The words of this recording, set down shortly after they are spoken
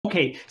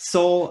Okay,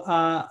 so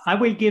I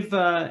will give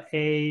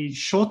a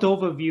short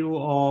overview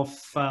of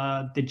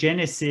the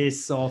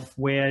genesis of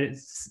where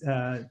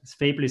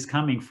FABLE is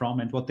coming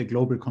from and what the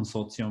global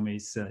consortium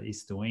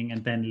is doing.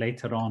 And then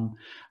later on,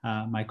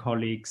 my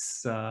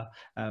colleagues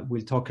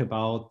will talk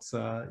about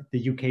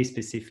the UK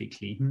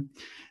specifically.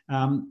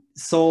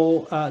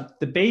 So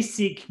the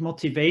basic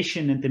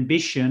motivation and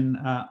ambition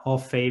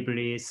of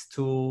FABLE is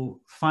to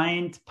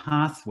find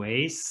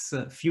pathways,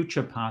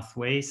 future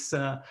pathways,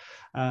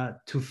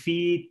 to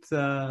feed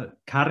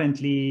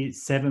currently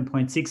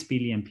 7.6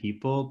 billion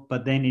people,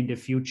 but then in the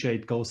future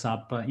it goes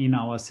up in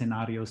our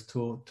scenarios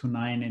to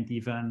 9 and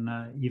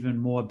even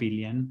more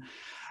billion.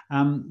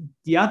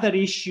 The other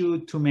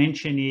issue to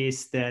mention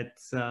is that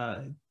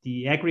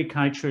the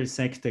agricultural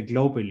sector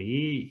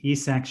globally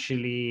is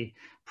actually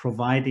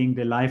providing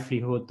the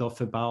livelihood of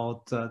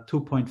about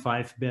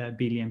 2.5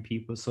 billion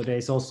people. So there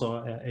is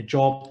also a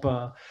job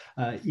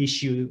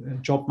issue,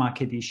 job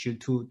market issue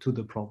to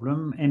the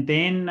problem. And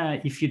then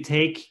if you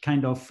take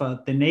kind of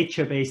the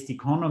nature-based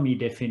economy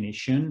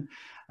definition,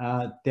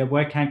 there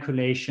were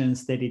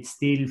calculations that it's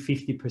still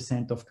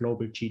 50% of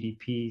global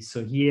GDP.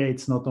 So here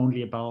it's not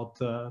only about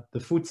the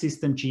food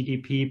system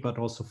GDP, but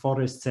also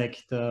forest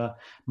sector,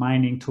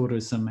 mining,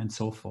 tourism, and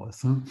so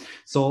forth.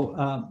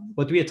 So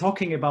what we are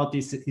talking about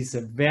is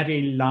a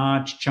very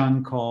large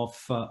chunk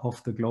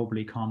of the global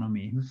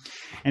economy.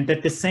 And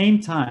at the same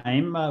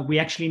time, we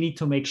actually need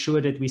to make sure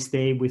that we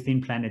stay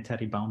within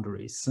planetary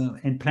boundaries.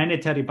 And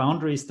planetary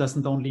boundaries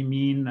doesn't only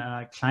mean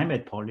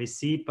climate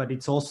policy, but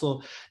it's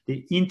also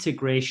the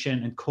integration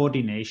and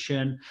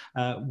coordination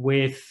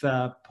with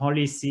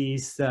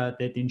policies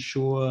that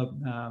ensure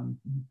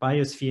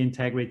biosphere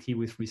integrity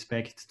with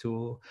respect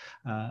to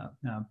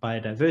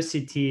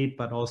biodiversity,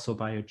 but also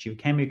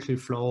biogeochemical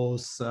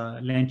flows,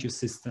 land use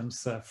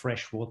systems,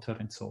 fresh water,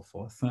 and so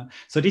forth.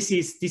 So this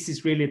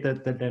is really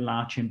the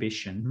large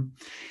ambition.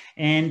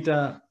 And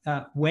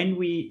when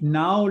we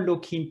now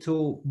look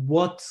into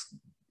what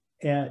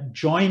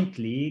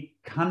jointly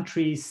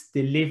countries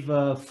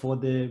deliver for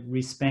the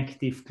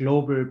respective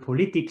global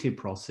political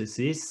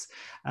processes,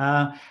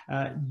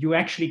 you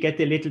actually get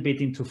a little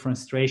bit into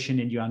frustration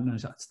and you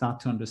start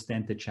to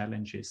understand the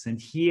challenges.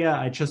 And here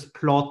I just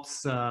plot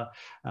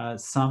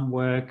some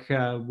work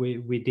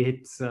we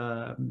did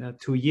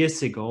 2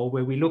 years ago,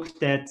 where we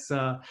looked at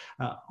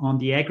on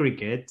the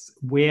aggregate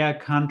where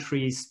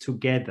countries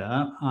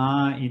together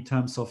are in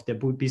terms of their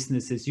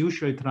business as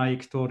usual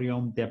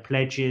trajectorium, their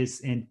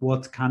pledges, and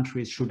what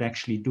countries should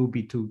actually do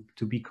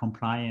to be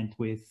compliant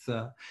with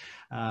the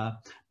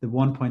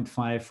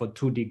 1.5 or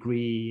 2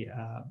 degree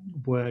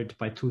world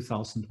by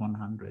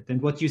 2100.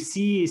 And what you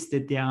see is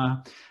that there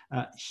are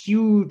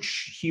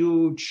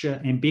huge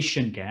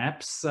ambition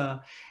gaps.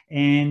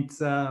 And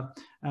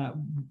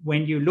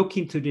when you look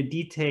into the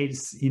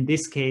details, in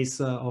this case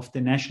of the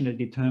national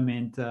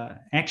determined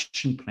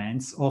action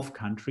plans of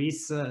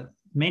countries,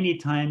 many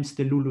times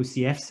the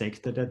LULUCF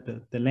sector,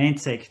 the land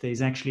sector,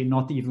 is actually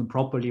not even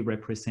properly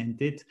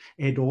represented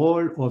at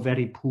all or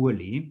very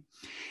poorly.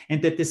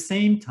 And at the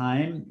same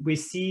time, we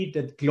see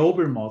that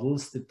global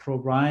models that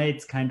provide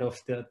kind of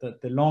the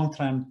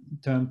long-term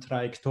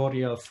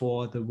trajectory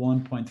for the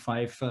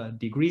 1.5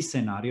 degree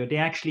scenario, they're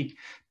actually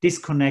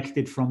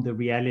disconnected from the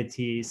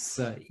realities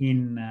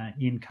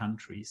in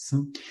countries.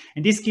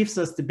 And this gives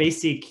us the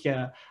basic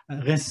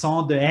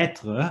raison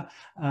d'être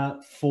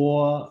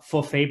for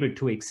FABLE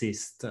to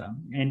exist.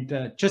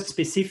 And just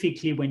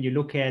specifically, when you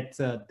look at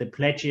the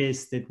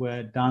pledges that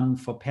were done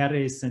for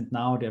Paris, and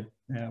now they're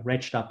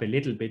ratcheted up a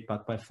little bit,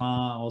 but by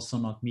far also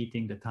not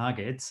meeting the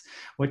targets.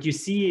 What you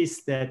see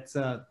is that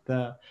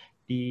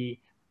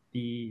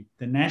the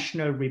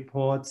national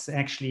reports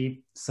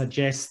actually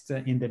suggest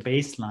in the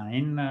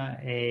baseline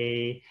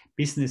a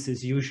business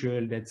as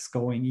usual that's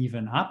going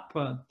even up.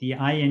 The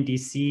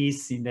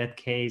INDCs in that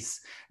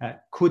case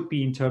could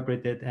be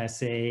interpreted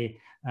as a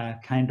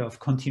kind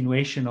of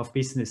continuation of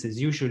business as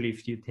usual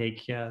if you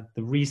take the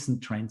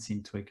recent trends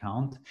into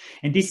account.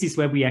 And this is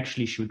where we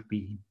actually should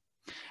be.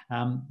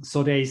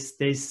 So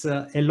there's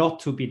a lot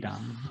to be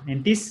done.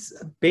 And this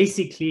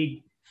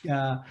basically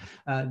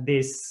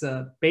this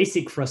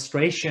basic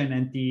frustration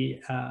and the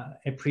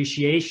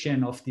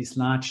appreciation of this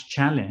large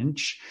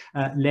challenge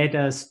led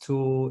us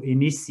to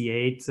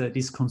initiate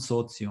this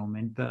consortium.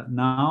 And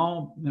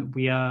now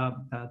we are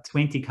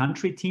 20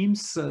 country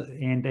teams.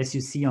 And as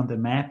you see on the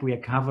map, we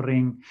are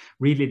covering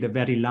really the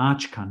very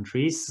large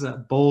countries,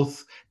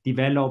 both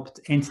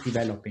developed and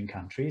developing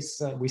countries.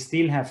 We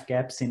still have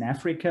gaps in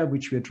Africa,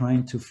 which we're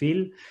trying to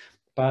fill.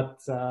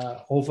 But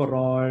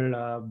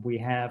overall, we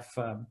have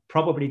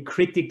probably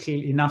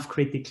enough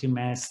critical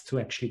mass to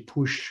actually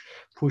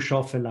push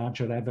off a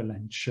larger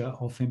avalanche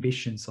of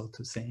ambition, so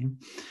to say.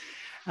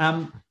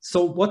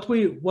 So what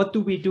do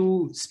we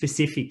do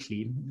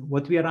specifically?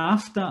 What we are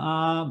after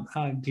are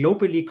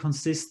globally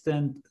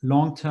consistent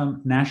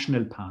long-term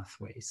national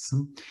pathways.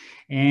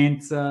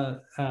 And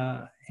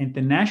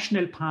the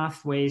national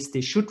pathways,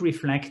 they should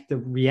reflect the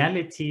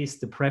realities,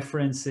 the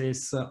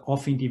preferences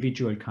of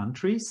individual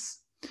countries.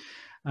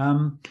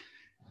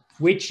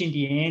 which in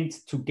the end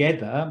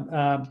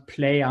together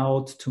play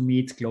out to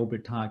meet global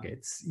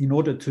targets. In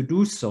order to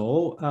do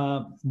so,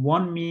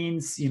 one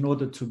means in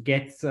order to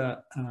get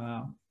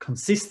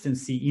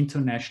consistency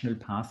international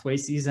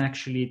pathways is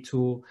actually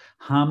to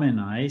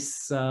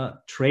harmonize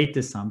trade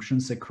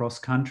assumptions across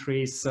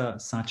countries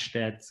such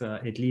that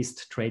at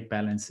least trade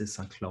balances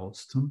are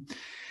closed.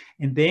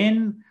 And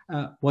then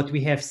what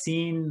we have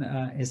seen,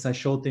 as I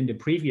showed in the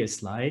previous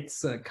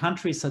slides,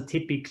 countries are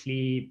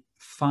typically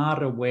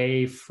far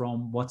away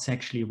from what's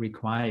actually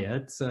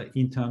required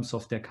in terms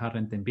of their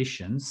current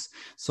ambitions.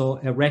 So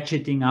a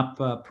ratcheting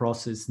up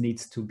process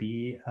needs to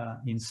be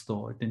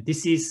installed. And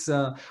this is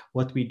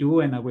what we do,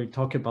 and I will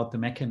talk about the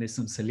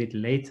mechanisms a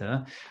little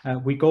later.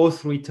 We go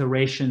through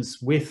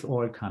iterations with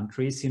all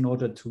countries in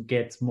order to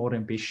get more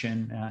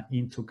ambition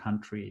into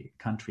country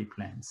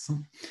plans.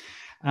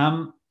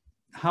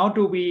 How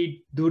do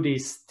we do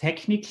this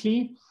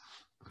technically?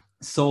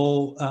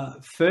 So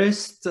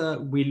first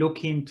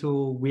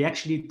we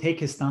actually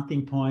take a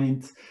starting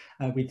point.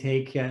 We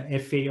take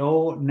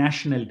FAO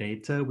national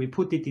data, we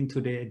put it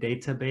into the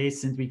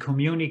database, and we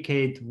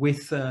communicate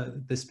with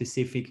the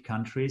specific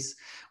countries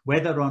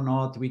whether or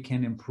not we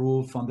can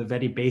improve on the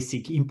very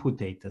basic input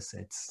data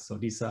sets. So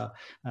these are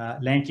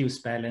land use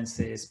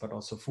balances, but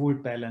also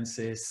food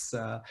balances,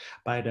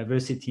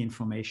 biodiversity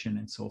information,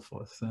 and so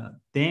forth.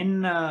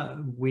 Then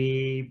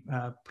we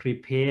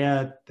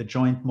prepare the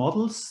joint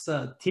models.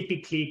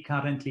 Typically,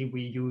 currently,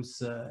 we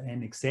use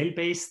an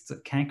Excel-based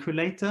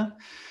calculator.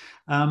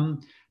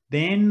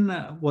 Then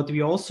what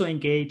we also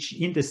engage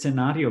in the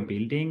scenario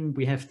building,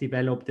 we have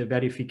developed a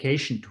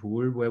verification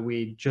tool where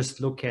we just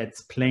look at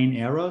plain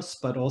errors,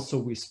 but also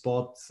we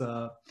spot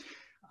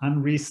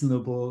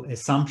unreasonable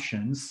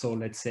assumptions. So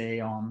let's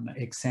say on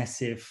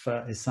excessive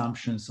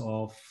assumptions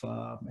of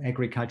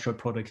agricultural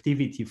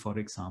productivity, for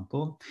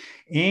example.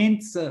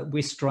 And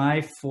we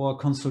strive for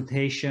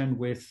consultation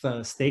with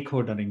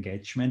stakeholder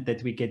engagement,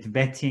 that we get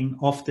vetting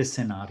of the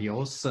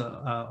scenarios,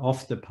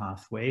 of the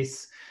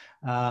pathways,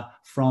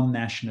 from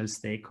national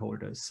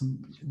stakeholders.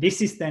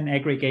 This is then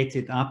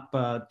aggregated up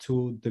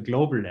to the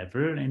global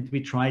level, and we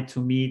try to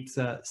meet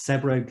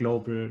several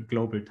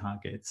global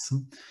targets.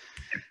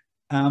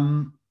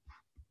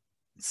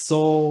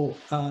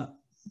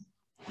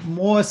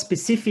 More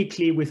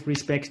specifically with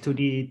respect to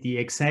the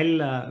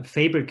Excel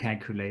FABLE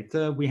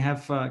calculator, we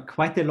have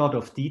quite a lot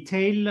of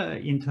detail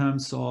in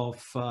terms of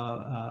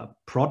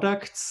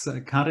products.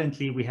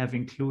 Currently, we have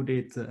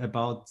included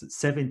about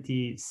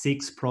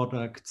 76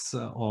 products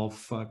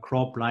of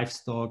crop,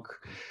 livestock,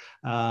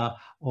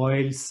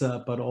 oils,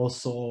 but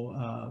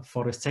also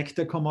forest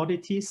sector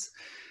commodities.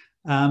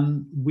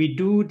 We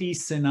do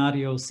these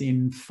scenarios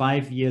in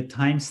 5-year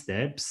time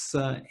steps,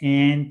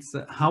 and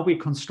how we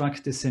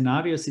construct the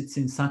scenarios, it's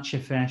in such a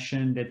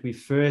fashion that we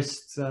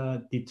first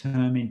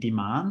determine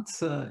demand,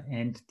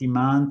 and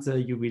demand,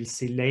 you will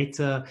see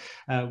later,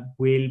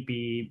 will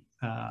be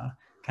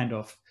kind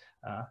of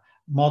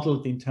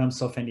modeled in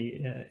terms of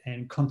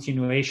a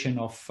continuation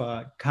of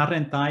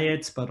current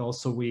diets, but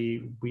also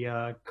we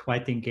are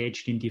quite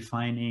engaged in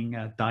defining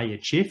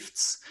diet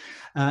shifts.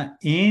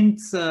 And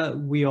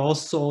we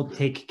also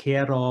take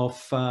care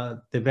of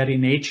the very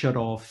nature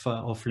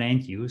of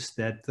land use,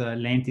 that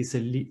land is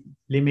a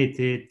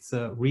limited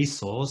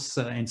resource,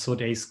 and so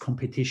there is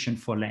competition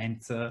for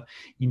land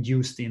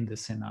induced in the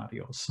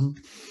scenarios.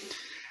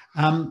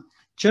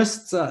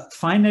 Just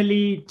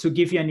finally, to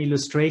give you an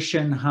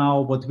illustration how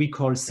what we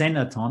call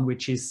Senathon,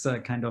 which is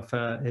kind of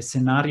a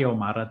scenario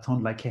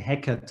marathon, like a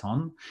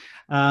hackathon,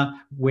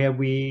 where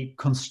we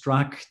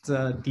construct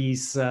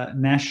these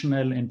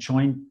national and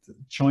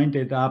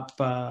jointed up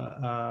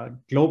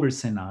global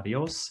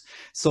scenarios.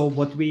 So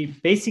what we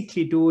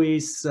basically do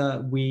is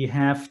we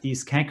have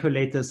these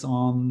calculators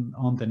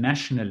on the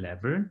national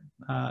level.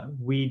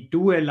 We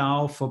do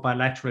allow for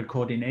bilateral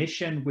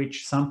coordination,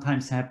 which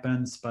sometimes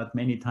happens, but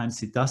many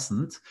times it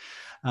doesn't.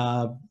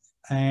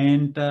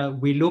 And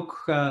we look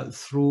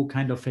through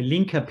kind of a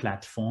linker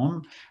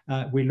platform.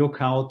 We look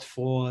out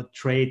for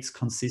trade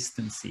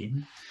consistency.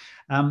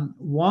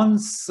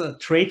 Once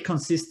trade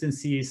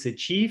consistency is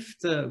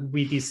achieved,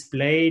 we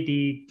display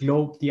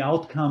the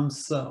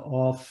outcomes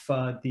of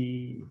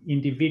the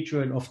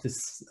individual of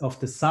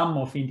the sum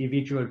of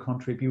individual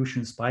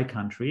contributions by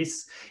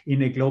countries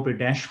in a global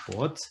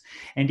dashboard.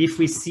 And if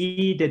we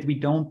see that we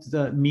don't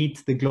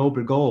meet the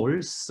global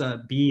goals,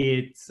 be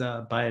it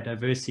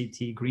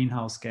biodiversity,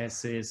 greenhouse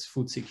gases,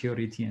 food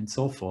security, and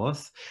so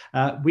forth,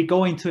 we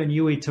go into a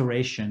new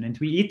iteration, and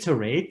we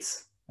iterate,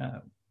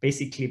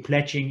 basically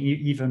pledging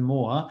even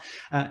more,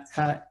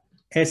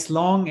 as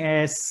long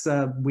as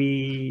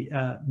we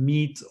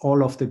meet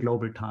all of the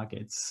global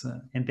targets.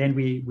 And then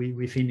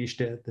we finish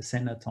the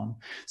Senathon.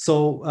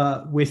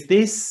 So with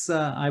this,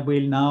 I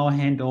will now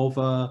hand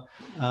over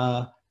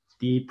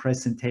the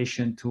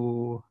presentation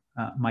to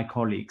my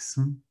colleagues.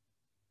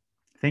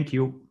 Thank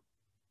you.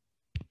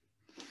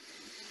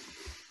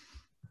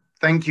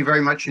 Thank you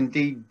very much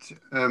indeed,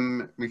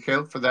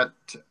 Michael, for that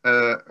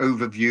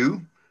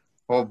overview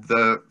of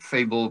the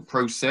FABLE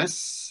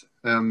process.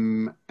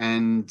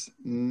 And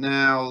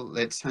now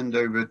let's hand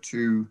over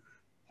to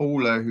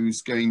Paula,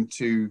 who's going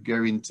to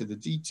go into the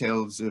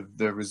details of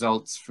the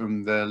results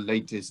from the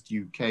latest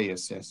UK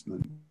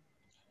assessment.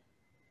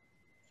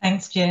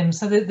 Thanks, Jim.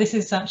 So this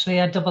is actually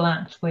a double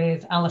act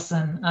with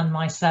Alison and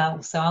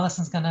myself. So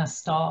Alison's going to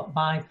start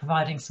by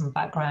providing some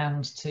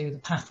background to the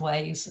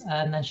pathways,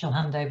 and then she'll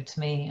hand over to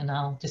me and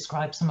I'll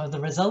describe some of the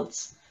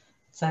results.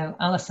 So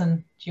Alison,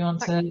 do you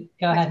want to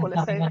go ahead and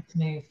tell me when to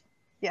move?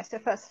 Yes, so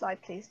first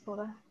slide, please,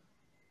 Paula.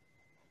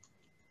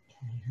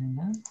 Okay, hang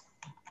on.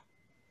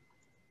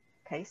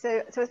 Okay,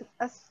 so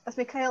as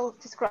Mikhail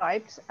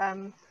described,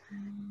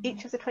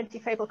 each of the 20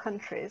 FABLE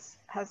countries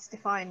has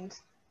defined,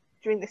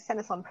 during this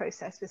Senathon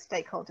process with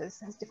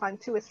stakeholders, has defined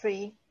 2 or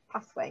 3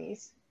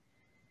 pathways,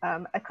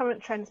 a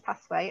current trends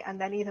pathway, and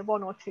then either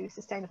 1 or 2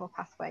 sustainable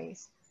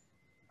pathways.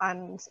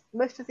 And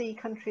most of the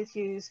countries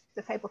use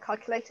the FABLE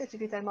calculator to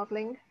do their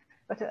modelling,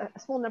 but a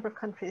small number of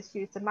countries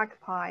use the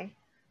MAGPIE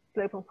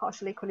Global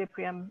Partial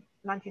Equilibrium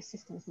Land Use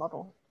Systems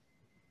model.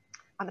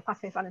 And the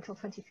pathways run until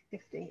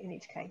 2050 in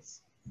each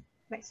case.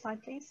 Next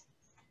slide, please.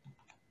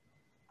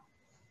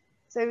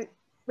 So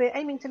we're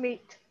aiming to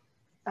meet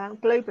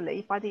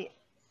globally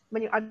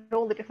when you add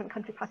all the different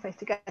country pathways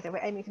together, we're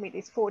aiming to meet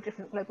these 4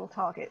 different global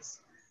targets.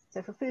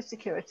 So for food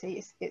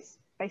security, it's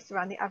based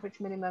around the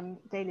average minimum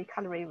daily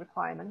calorie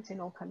requirement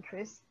in all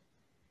countries.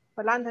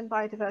 For land and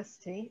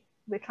biodiversity,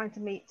 we're trying to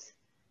meet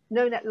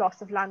no net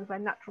loss of land where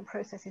natural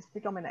processes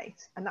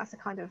predominate. And that's a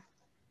kind of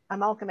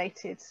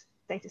amalgamated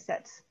data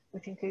set,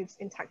 which includes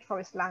intact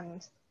forest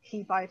land,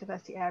 key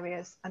biodiversity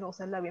areas, and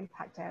also low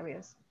impact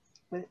areas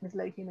with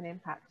low human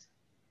impact.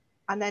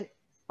 And then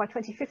by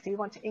 2050, we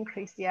want to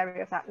increase the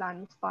area of that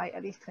land by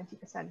at least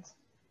 20%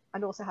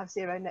 and also have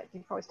 0 net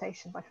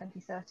deforestation by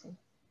 2030.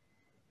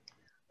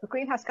 For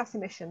greenhouse gas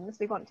emissions,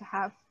 we want to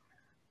have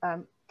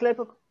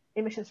global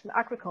emissions from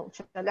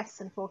agriculture less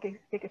than 4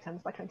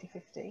 gigatons by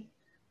 2050.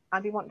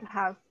 And we want to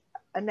have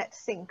a net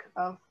sink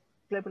of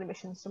global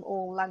emissions from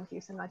all land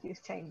use and land use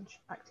change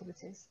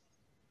activities.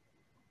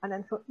 And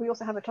then we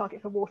also have a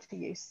target for water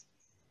use,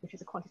 which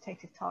is a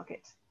quantitative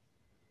target.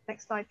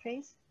 Next slide,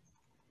 please.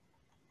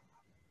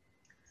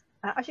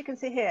 As you can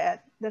see here,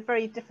 there are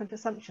very different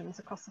assumptions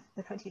across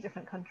the 20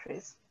 different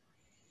countries.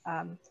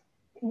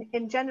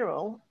 In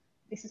general,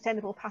 the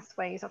sustainable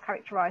pathways are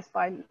characterized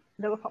by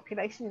lower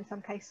population in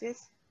some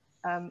cases.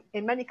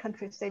 In many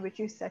countries, they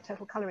reduce their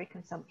total calorie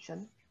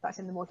consumption. That's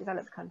in the more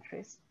developed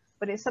countries.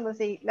 But in some of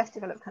the less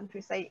developed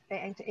countries, they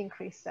aim to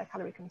increase their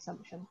calorie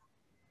consumption.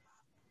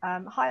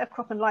 Higher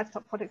crop and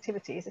livestock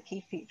productivity is a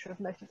key feature of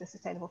most of the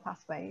sustainable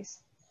pathways.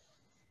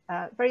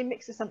 Very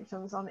mixed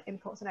assumptions on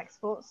imports and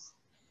exports.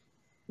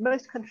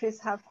 Most countries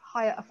have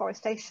higher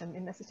afforestation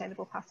in their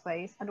sustainable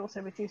pathways and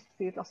also reduced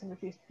food loss and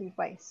reduced food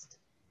waste.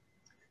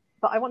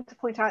 But I want to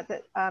point out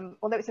that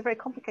although it's a very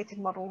complicated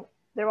model,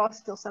 there are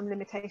still some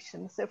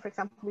limitations. So for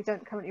example, we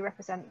don't currently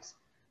represent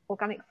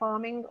organic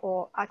farming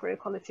or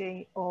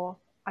agroecology or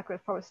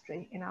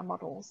agroforestry in our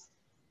models.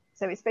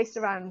 So it's based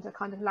around a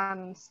kind of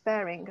land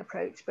sparing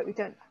approach, but we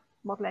don't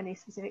model any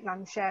specific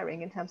land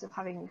sharing in terms of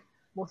having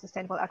more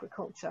sustainable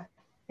agriculture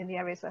in the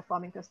areas where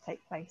farming does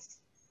take place.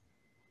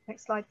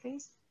 Next slide,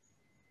 please.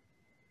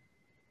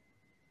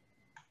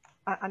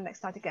 And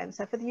next slide again.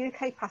 So for the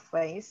UK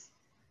pathways,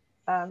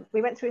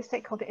 we went through a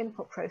stakeholder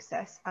input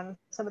process, and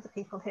some of the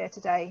people here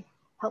today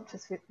helped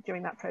us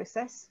during that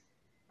process.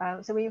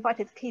 So we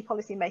invited key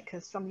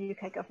policymakers from the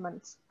UK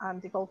government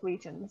and devolved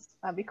regions.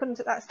 We couldn't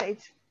at that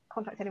stage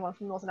contact anyone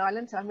from Northern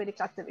Ireland, so I'm really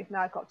glad that we've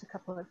now got a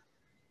couple of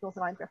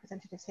Northern Ireland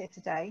representatives here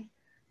today.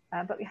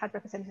 But we had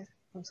representatives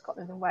from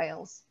Scotland and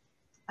Wales,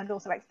 and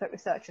also expert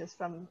researchers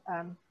from,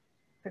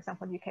 for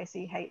example,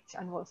 UKCEH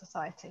and Royal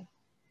Society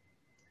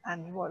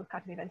and Royal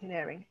Academy of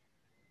Engineering.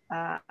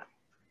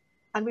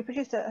 And we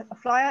produced a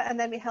flyer, and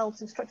then we held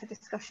some structured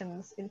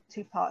discussions in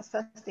 2 parts,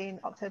 firstly in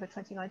October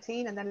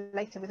 2019, and then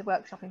later with a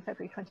workshop in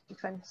February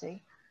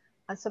 2020,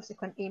 and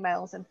subsequent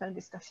emails and phone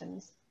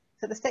discussions.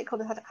 So the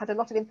stakeholders had a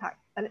lot of impact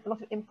and a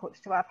lot of input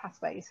to our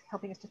pathways,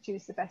 helping us to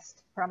choose the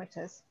best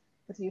parameters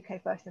for the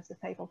UK version of the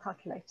FABLE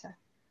calculator.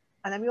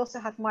 And then we also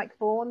had Mike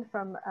Vaughan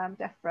from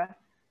DEFRA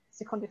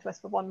seconded to us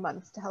for 1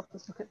 month to help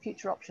us look at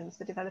future options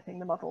for developing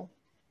the model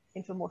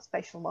into a more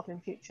spatial model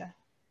in future.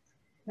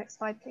 Next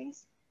slide,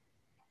 please.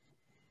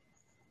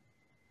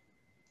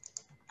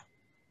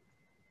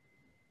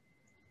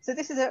 So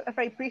this is a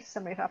very brief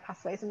summary of our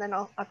pathways, and then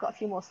I've got a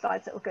few more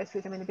slides that will go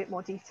through them in a bit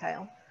more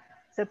detail.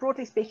 So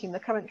broadly speaking, the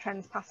current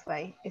trends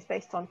pathway is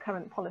based on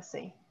current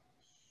policy.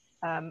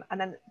 And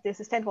then the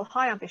sustainable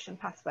high ambition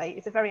pathway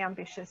is a very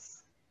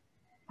ambitious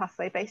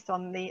pathway based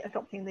on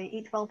adopting the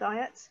Eat Well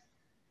diet,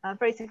 a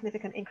very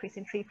significant increase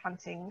in tree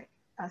planting,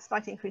 a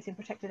slight increase in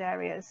protected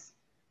areas,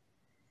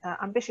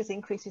 ambitious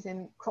increases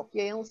in crop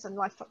yields and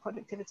livestock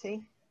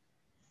productivity,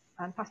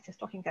 and pasture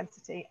stocking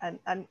density,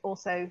 and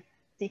also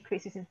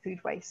decreases in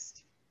food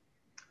waste.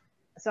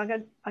 So I'm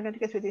going to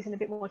go through these in a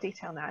bit more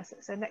detail now.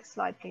 So next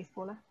slide, please,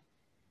 Paula.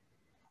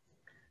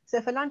 So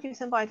for land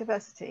use and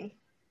biodiversity,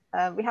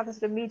 we have a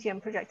sort of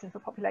medium projection for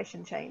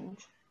population change.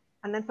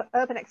 And then for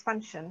urban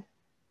expansion,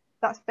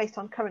 that's based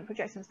on current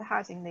projections for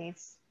housing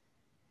needs,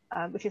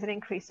 which is an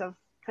increase of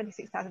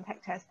 26,000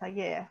 hectares per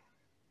year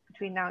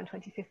between now and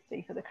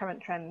 2050 for the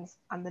current trends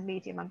and the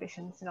medium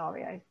ambition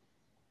scenario.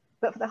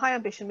 But for the high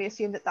ambition, we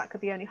assume that that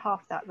could be only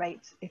half that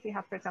rate if we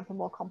have, for example,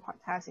 more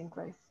compact housing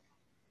growth.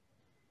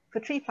 For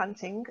tree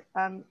planting,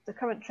 the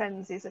current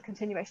trends is a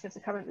continuation of the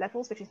current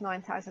levels, which is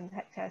 9,000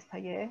 hectares per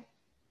year.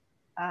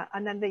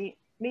 And then the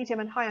medium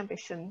and high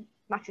ambition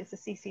matches the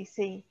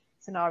CCC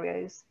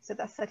scenarios. So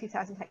that's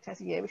 30,000 hectares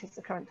a year, which is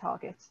the current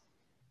target.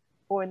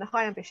 Or in the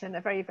high ambition,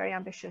 a very, very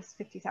ambitious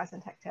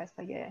 50,000 hectares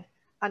per year.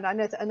 And I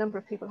know that a number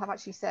of people have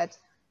actually said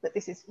that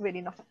this is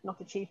really not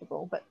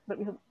achievable, but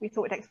we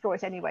thought we'd explore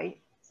it anyway,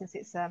 since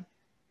it's the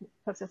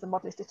purpose of the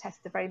model is to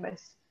test the very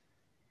most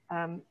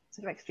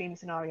sort of extreme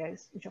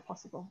scenarios which are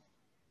possible.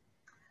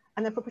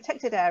 And then for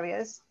protected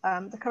areas,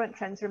 the current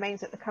trends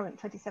remains at the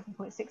current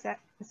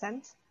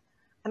 27.6%.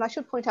 And I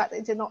should point out that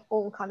these are not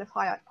all kind of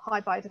high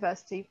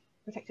biodiversity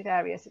protected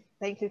areas.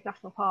 They include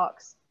national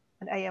parks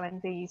and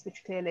AONVs,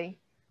 which clearly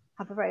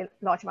have a very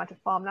large amount of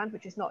farmland,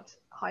 which is not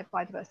high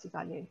biodiversity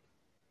value.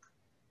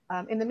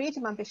 In the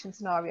medium ambition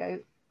scenario,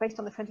 based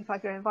on the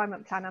 25-year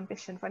environment plan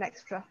ambition for an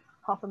extra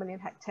 500,000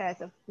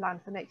 hectares of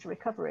land for nature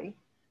recovery,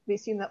 we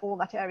assume that all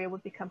that area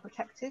would become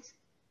protected.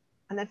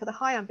 And then for the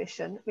high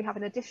ambition, we have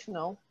an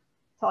additional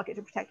target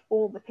to protect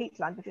all the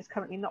peatland, which is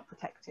currently not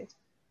protected.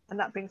 And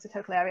that brings the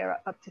total area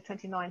up to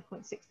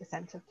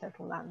 29.6% of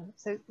total land.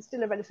 So it's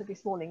still a relatively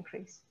small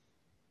increase.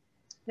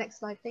 Next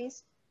slide,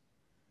 please.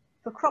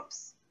 For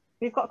crops,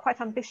 we've got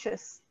quite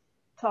ambitious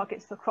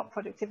targets for crop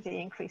productivity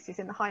increases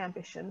in the high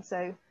ambition.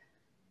 So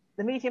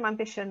the medium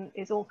ambition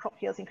is all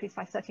crop yields increased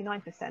by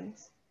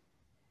 39%.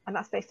 And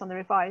that's based on the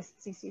revised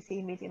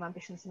CCC medium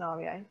ambition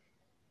scenario.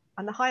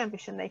 And the high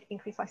ambition, they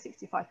increase by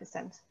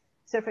 65%.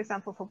 So for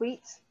example, for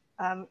wheat,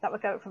 that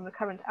would go from the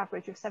current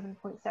average of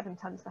 7.7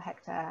 tonnes per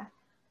hectare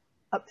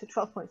up to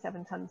 12.7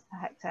 tonnes per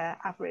hectare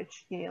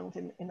average yield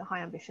in the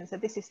high ambition. So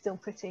this is still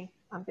pretty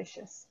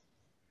ambitious.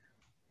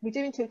 We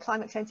do include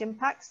climate change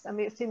impacts, and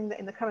we assume that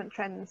in the current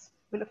trends,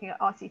 we're looking at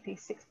RCP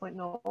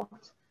 6.0,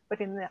 but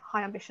in the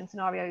high ambition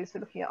scenarios,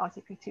 we're looking at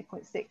RCP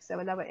 2.6, so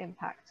a lower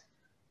impact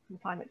from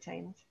climate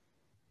change.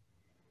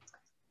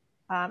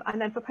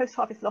 And then for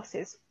post-harvest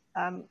losses,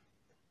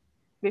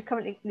 we're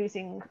currently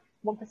losing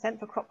 1%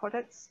 for crop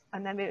products,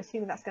 and then we're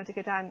assuming that's going to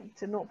go down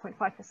to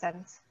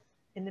 0.5%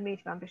 in the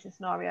medium ambition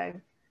scenario.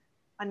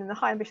 And in the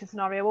high ambition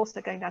scenario,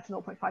 also going down to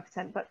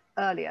 0.5%, but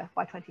earlier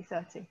by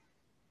 2030.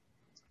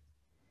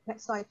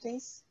 Next slide,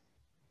 please.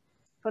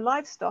 For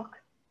livestock,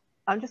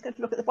 I'm just going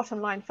to look at the bottom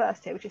line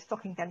first here, which is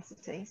stocking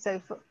density.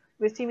 So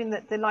we're assuming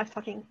that the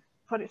livestock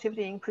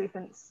productivity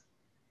improvements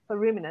for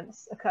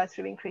ruminants occur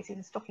through increases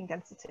in stocking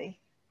density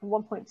from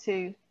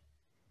 1.2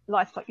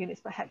 livestock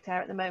units per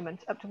hectare at the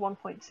moment up to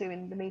 1.2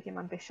 in the medium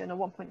ambition or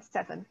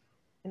 1.7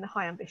 in the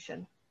high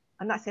ambition.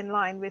 And that's in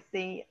line with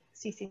the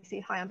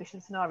CCC high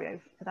ambition scenario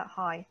for that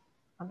high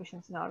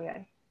ambition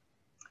scenario.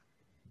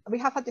 We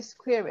have had this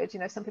queried,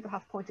 some people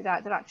have pointed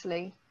out that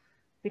actually,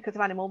 because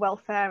of animal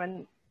welfare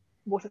and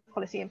water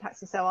quality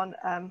impacts and so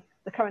on,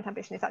 the current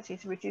ambition is actually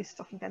to reduce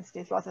stocking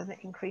densities rather than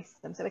increase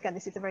them. So again,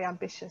 this is a very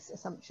ambitious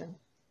assumption.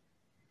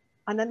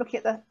 And then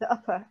looking at the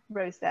upper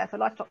rows there for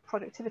livestock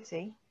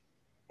productivity,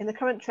 in the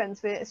current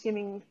trends, we're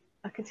assuming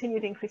a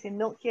continued increase in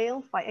milk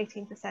yield by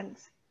 18%.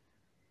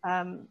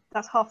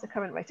 That's half the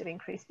current rate of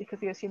increase because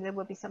we assume there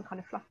will be some kind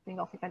of flattening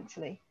off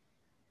eventually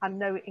and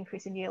no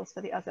increase in yields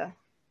for the other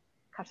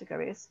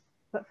categories.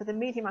 But for the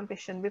medium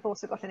ambition, we've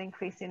also got an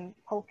increase in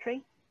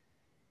poultry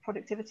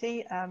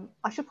productivity.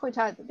 I should point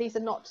out that these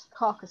are not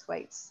carcass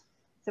weights.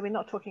 So we're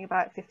not talking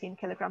about 15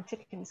 kilogram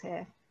chickens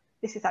here.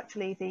 This is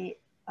actually the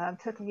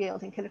total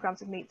yield in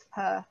kilograms of meat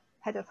per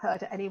head of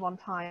herd at any one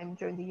time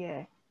during the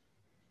year.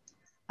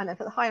 And then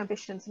for the high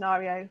ambition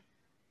scenario,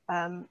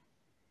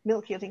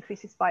 milk yield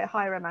increases by a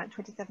higher amount,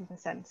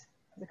 27% of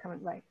the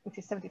current rate, which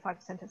is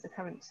 75% of the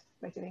current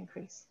rate of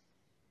increase.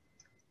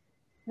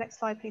 Next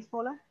slide, please,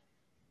 Paula.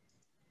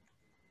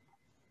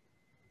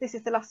 This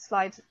is the last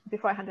slide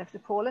before I hand over to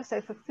Paula.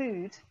 So for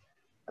food,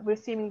 we're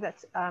assuming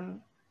that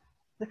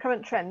the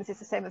current trends is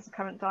the same as the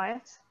current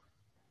diet.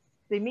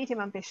 The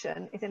medium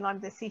ambition is in line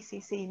with the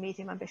CCC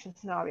medium ambition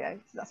scenario.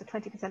 So that's a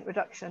 20%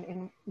 reduction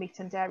in meat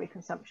and dairy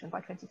consumption by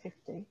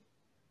 2050.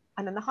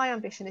 And then the high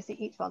ambition is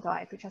the Eat Well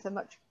diet, which has a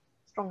much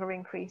stronger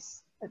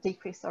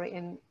decrease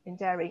in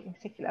dairy in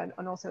particular,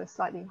 and also a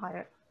slightly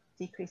higher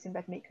decrease in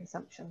red meat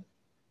consumption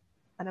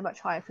and a much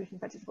higher fruit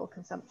and vegetable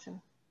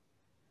consumption.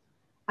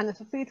 And then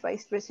for food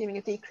waste, we're assuming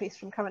a decrease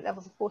from current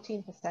levels of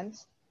 14%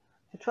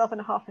 to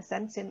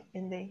 12.5%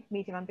 in the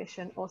medium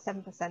ambition or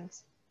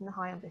 7% in the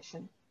high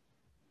ambition.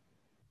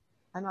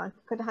 And I'm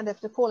going to hand over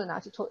to Paula now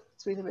to talk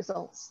through the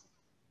results.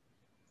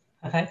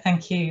 Perfect,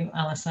 thank you,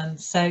 Alison.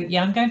 So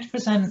yeah, I'm going to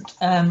present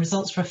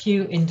results for a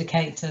few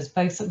indicators,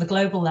 both at the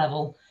global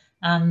level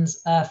and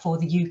for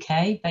the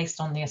UK, based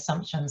on the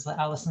assumptions that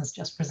Alison's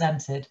just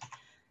presented.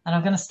 And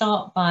I'm going to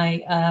start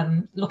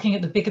by looking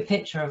at the bigger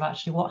picture of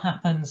actually what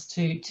happens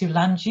to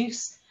land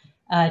use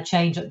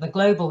change at the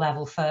global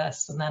level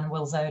first, and then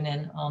we'll zone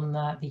in on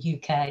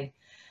the UK.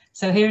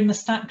 So here in the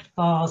stacked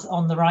bars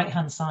on the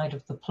right-hand side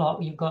of the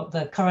plot, you've got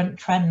the current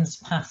trends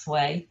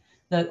pathway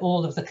that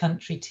all of the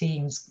country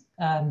teams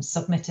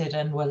submitted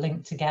and were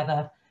linked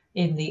together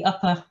in the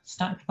upper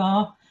stacked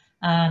bar,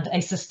 and a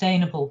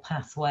sustainable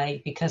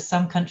pathway, because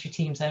some country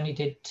teams only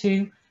did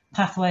 2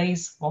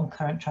 pathways, 1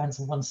 current trends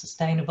and 1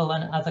 sustainable,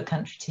 and other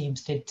country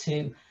teams did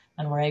 2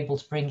 and were able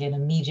to bring in a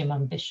medium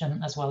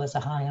ambition as well as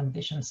a high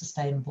ambition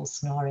sustainable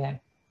scenario.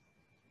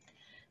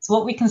 So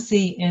what we can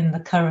see in the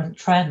current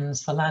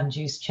trends for land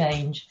use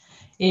change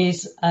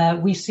is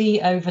we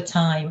see over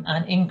time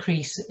an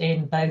increase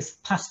in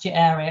both pasture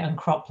area and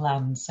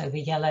cropland, so the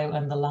yellow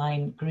and the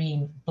lime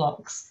green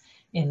blocks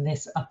in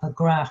this upper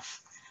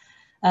graph.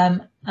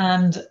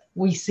 And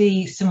we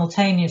see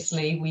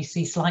simultaneously, we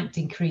see slight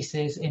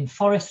decreases in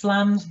forest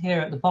land here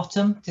at the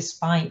bottom,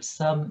 despite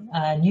some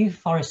new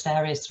forest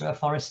areas through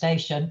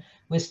afforestation.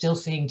 We're still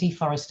seeing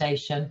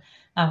deforestation,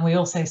 and we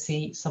also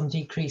see some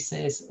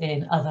decreases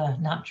in other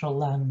natural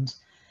land.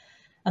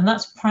 And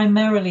that's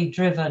primarily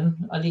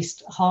driven, at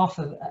least half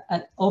of,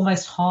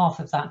 almost half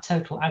of that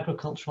total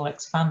agricultural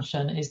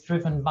expansion is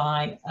driven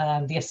by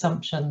the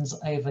assumptions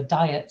over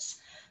diets,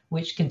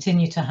 which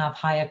continue to have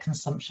higher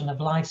consumption of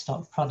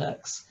livestock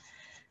products.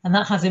 And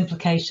that has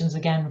implications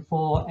again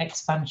for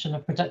expansion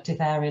of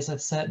productive areas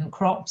of certain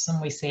crops, and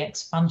we see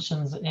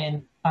expansions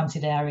in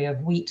planted area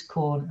of wheat,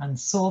 corn and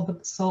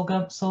sorghum.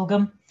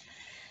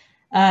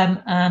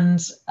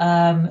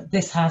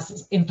 This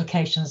has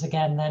implications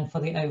again then for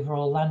the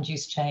overall land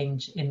use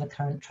change in the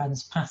current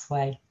trends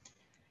pathway.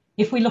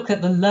 If we look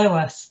at the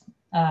lowest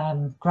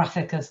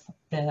graphic of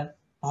the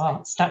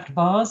stacked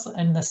bars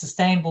in the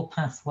sustainable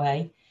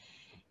pathway,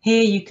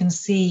 here you can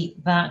see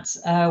that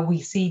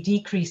we see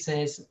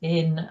decreases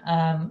in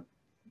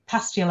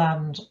pasture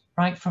land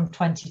right from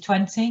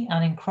 2020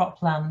 and in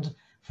cropland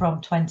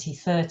from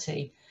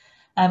 2030.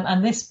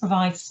 And this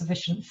provides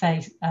sufficient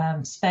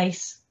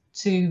space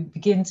to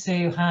begin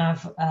to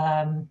have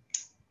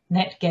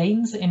net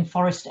gains in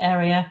forest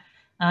area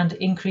and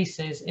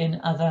increases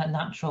in other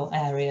natural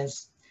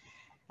areas.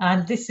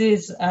 And this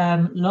is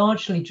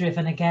largely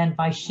driven again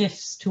by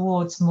shifts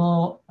towards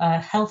more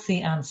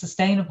healthy and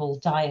sustainable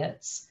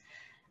diets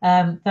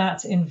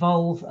that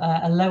involve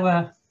a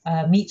lower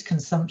meat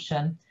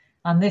consumption.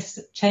 And this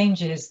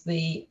changes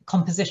the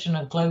composition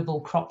of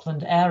global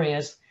cropland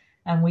areas.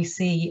 And we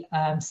see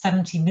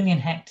 70 million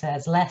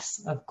hectares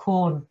less of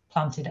corn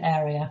planted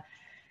area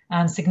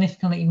and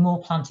significantly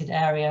more planted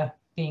area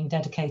being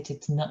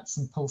dedicated to nuts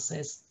and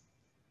pulses.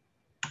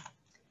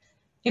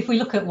 If we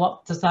look at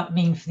what does that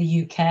mean for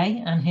the UK,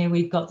 and here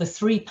we've got the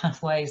 3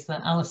 pathways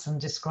that Alison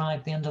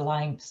described the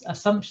underlying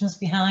assumptions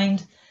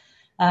behind.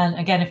 And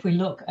again, if we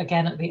look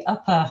again at the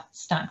upper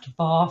stacked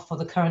bar for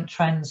the current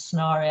trends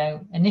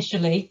scenario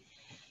initially,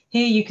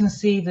 here you can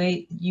see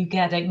that you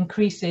get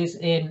increases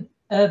in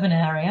urban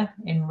area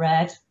in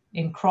red,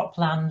 in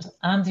cropland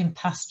and in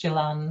pasture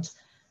land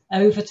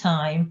over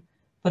time,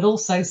 but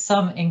also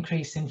some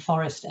increase in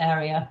forest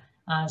area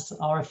as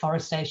our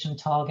afforestation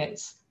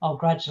targets are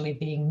gradually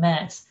being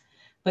met.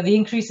 But the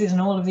increases in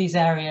all of these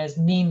areas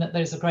mean that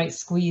there's a great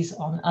squeeze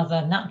on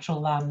other natural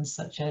lands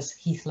such as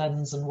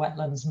heathlands and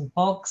wetlands and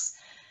bogs.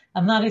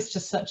 And that is to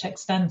such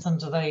extent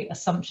under the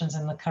assumptions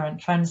in the current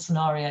trend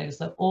scenarios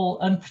that all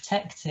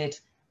unprotected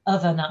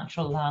other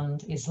natural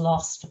land is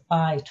lost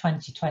by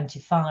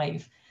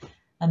 2025.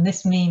 And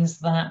this means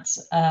that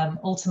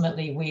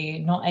ultimately we're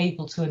not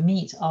able to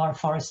meet our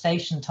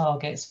afforestation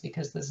targets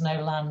because there's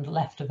no land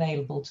left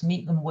available to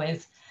meet them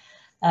with,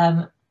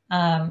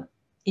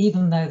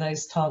 even though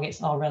those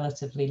targets are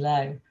relatively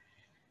low.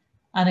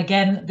 And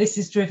again, this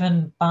is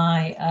driven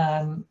by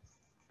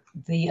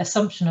the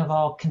assumption of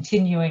our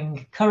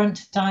continuing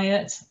current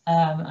diet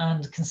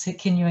and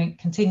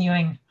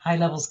continuing high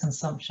levels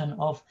consumption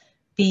of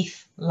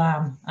beef,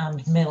 lamb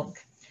and milk.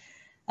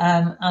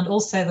 And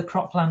also the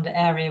cropland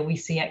area, we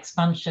see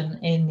expansion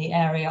in the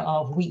area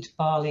of wheat,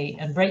 barley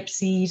and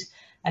rapeseed,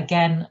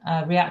 again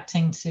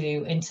reacting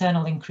to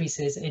internal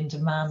increases in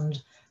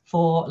demand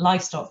for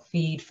livestock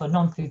feed, for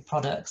non-food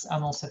products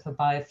and also for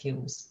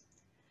biofuels.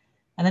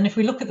 And then if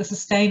we look at the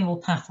sustainable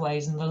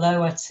pathways in the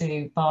lower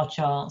 2 bar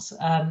charts,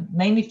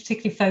 mainly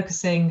particularly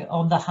focusing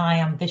on the high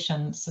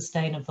ambition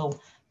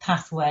sustainable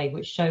pathway,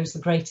 which shows the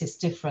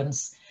greatest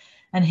difference.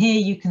 And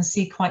here you can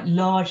see quite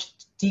large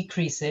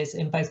decreases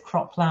in both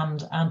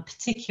cropland and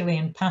particularly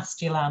in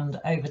pasture land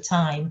over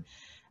time.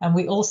 And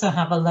we also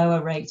have a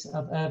lower rate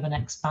of urban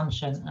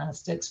expansion,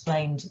 as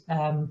explained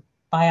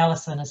by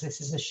Alison, as this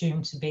is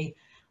assumed to be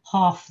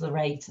half the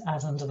rate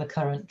as under the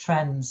current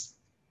trends.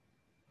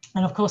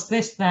 And of course,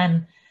 this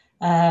then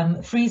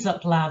frees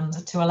up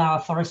land to allow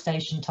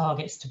afforestation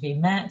targets to be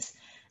met,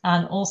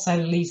 and also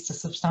leads to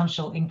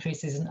substantial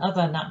increases in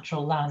other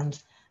natural land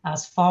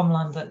as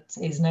farmland that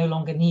is no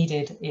longer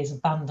needed is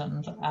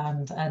abandoned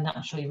and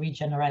naturally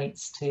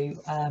regenerates to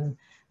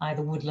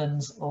either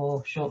woodlands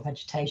or short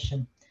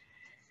vegetation.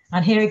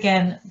 And here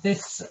again,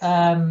 this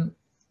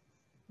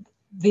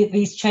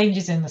these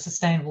changes in the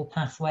sustainable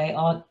pathway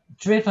are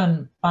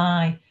driven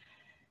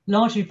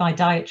largely by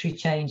dietary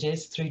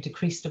changes through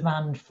decreased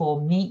demand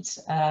for meat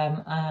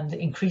and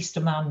increased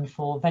demand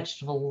for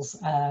vegetables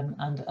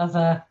and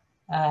other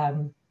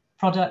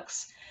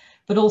products,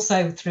 but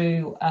also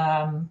through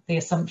the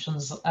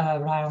assumptions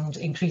around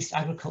increased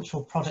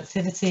agricultural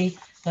productivity.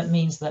 That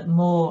means that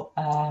more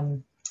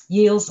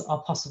yields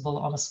are possible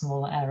on a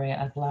smaller area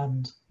of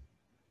land.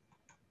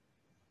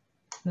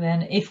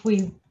 Then if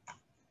we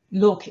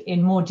look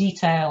in more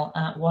detail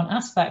at one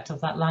aspect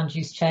of that land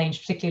use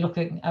change, particularly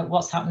looking at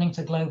what's happening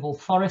to global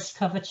forest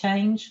cover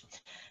change.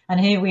 And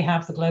here we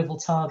have the global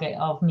target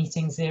of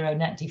meeting zero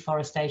net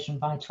deforestation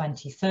by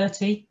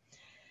 2030.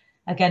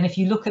 Again, if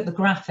you look at the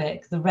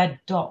graphic, the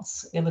red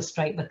dots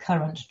illustrate the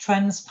current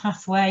trends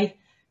pathway.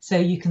 So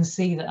you can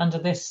see that under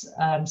this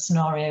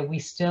scenario, we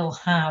still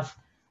have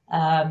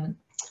net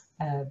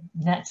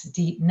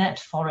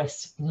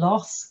forest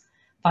loss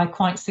by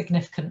quite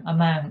significant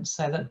amounts,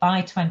 so that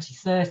by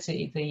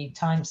 2030, the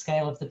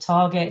timescale of the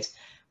target,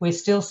 we're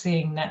still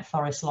seeing net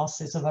forest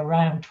losses of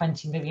around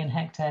 20 million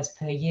hectares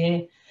per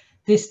year.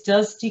 This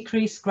does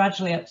decrease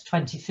gradually up to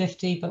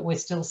 2050, but we're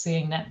still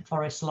seeing net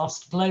forest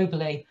lost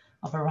globally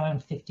of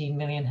around 15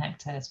 million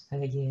hectares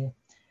per year.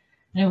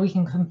 Now we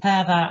can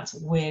compare that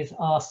with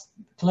our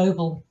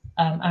global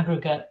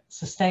aggregate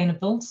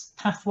sustainables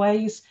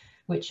pathways,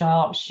 which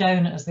are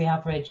shown as the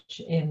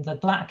average in the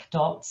black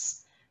dots,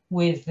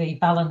 with the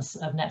balance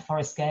of net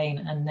forest gain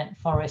and net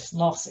forest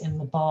loss in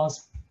the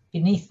bars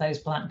beneath those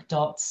black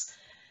dots.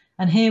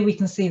 And here we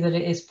can see that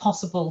it is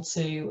possible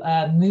to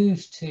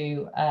move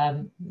to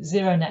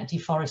zero net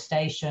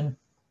deforestation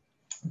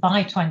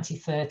by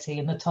 2030,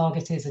 and the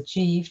target is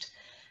achieved.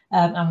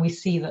 And we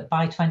see that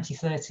by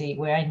 2030,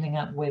 we're ending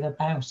up with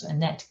about a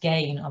net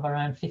gain of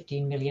around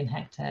 15 million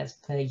hectares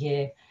per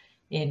year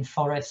in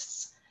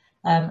forests.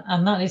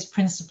 And that is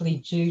principally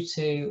due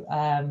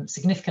to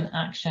significant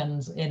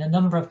actions in a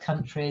number of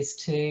countries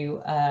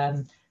to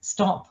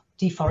stop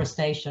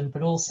deforestation,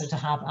 but also to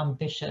have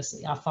ambitious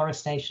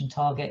afforestation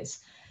targets,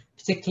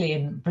 particularly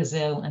in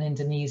Brazil and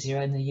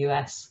Indonesia, in the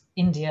US,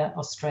 India,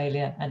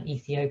 Australia, and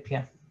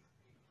Ethiopia.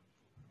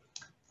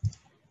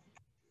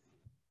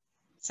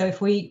 So if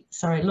we,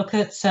 look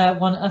at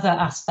one other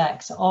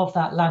aspect of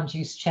that land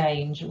use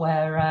change,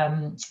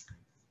 where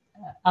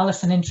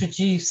Alison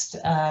introduced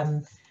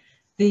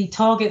the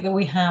target that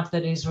we have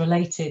that is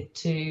related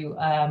to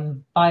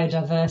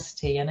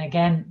biodiversity. And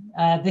again,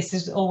 this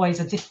is always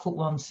a difficult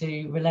one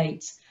to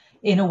relate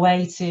in a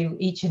way to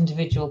each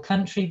individual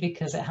country,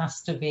 because it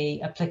has to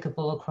be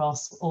applicable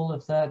across all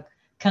of the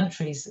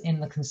countries in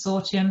the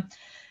consortium.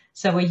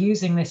 So we're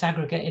using this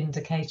aggregate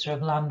indicator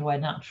of land where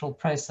natural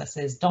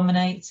processes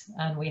dominate,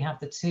 and we have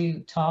the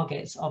two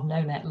targets of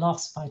no net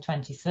loss by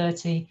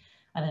 2030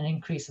 and an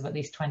increase of at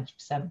least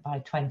 20% by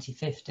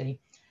 2050.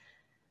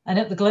 And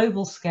at the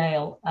global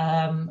scale,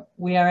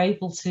 we are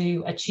able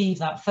to achieve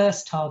that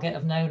first target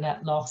of no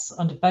net loss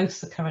under both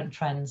the current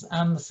trends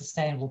and the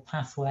sustainable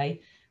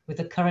pathway, with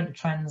the current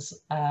trends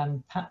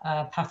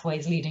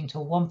pathways leading to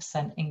a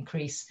 1%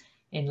 increase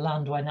in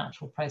land where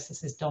natural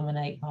processes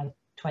dominate by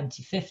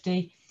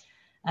 2050,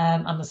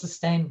 and the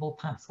sustainable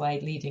pathway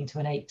leading to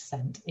an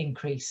 8%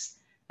 increase.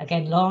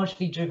 Again,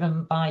 largely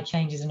driven by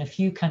changes in a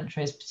few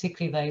countries,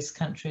 particularly those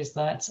countries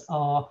that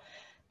are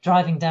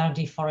driving down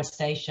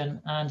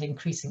deforestation and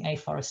increasing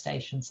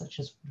afforestation, such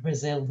as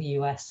Brazil, the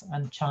US,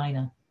 and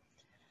China.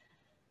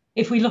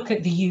 If we look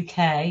at the UK,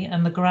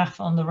 and the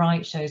graph on the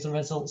right shows the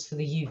results for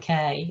the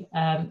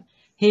UK,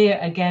 here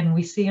again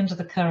we see under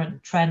the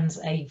current trends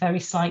a very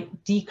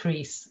slight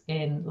decrease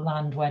in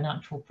land where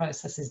natural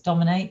processes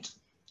dominate,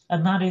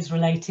 and that is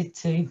related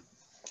to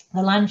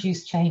the land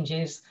use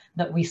changes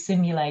that we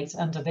simulate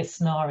under this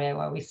scenario,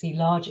 where we see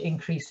large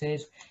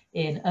increases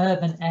in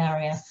urban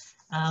area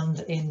and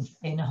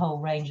in a whole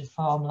range of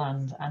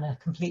farmland, and a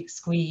complete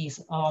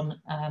squeeze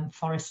on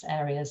forest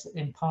areas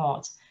in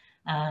part,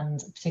 and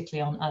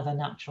particularly on other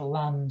natural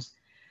land.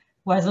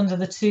 Whereas under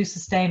the two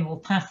sustainable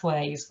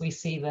pathways, we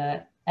see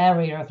the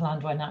area of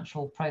land where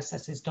natural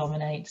processes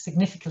dominate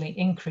significantly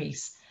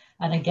increase.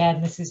 And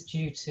again, this is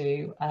due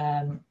to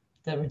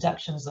the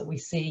reductions that we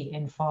see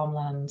in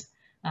farmland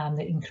and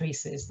the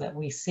increases that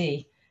we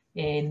see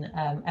in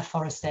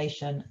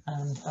afforestation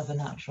and other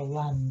natural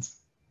land.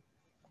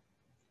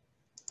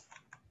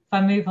 If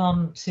I move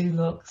on to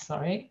look,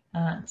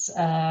 at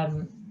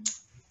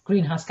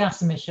greenhouse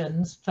gas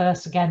emissions,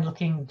 first again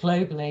looking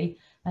globally,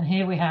 and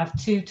here we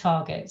have two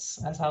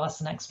targets, as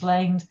Alison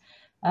explained,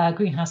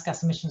 greenhouse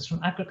gas emissions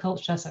from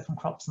agriculture, so from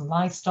crops and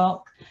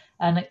livestock,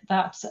 and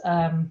that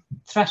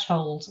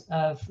threshold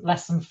of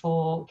less than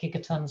 4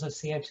 gigatons of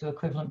CO2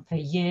 equivalent per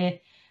year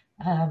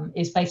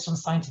is based on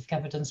scientific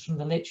evidence from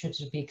the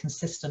literature to be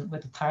consistent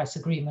with the Paris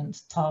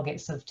Agreement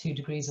targets of 2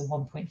 degrees and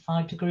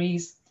 1.5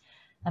 degrees.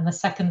 And the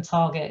second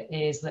target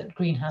is that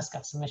greenhouse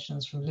gas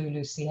emissions from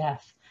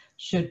LULUCF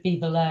should be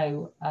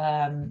below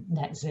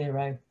net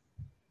zero.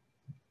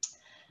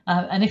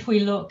 And if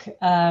we look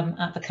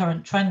at the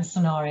current trend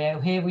scenario,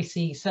 here we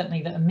see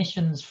certainly that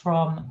emissions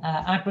from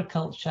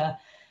agriculture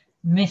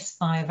miss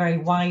by a very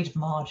wide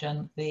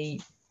margin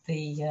the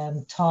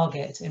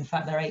target. In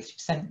fact, they're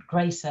 80%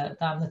 greater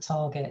than the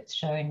target,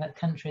 showing that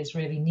countries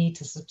really need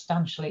to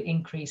substantially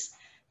increase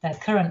their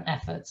current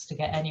efforts to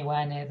get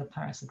anywhere near the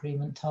Paris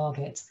Agreement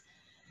target.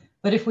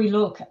 But if we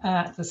look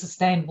at the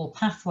sustainable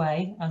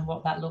pathway and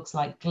what that looks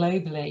like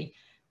globally,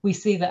 we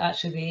see that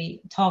actually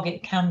the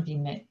target can be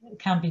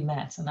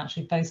met, and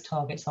actually both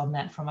targets are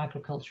met from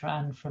agriculture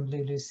and from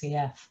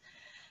LULUCF.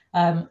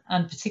 And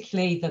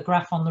particularly the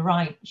graph on the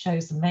right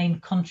shows the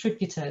main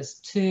contributors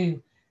to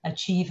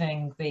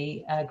achieving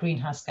the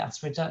greenhouse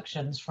gas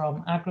reductions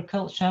from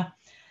agriculture.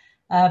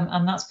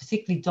 And that's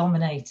particularly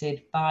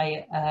dominated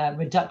by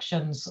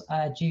reductions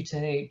due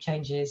to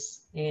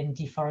changes in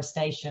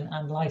deforestation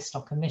and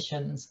livestock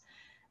emissions,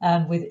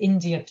 with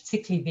India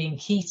particularly being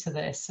key to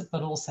this,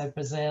 but also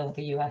Brazil,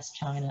 the US,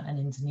 China and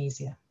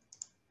Indonesia.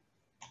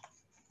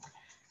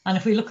 And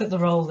if we look at the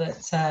role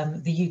that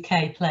the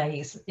UK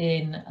plays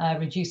in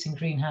reducing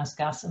greenhouse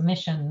gas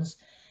emissions,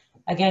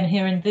 again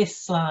here in this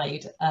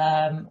slide,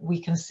 we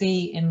can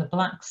see in the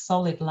black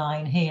solid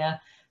line here,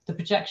 the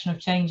projection of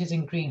changes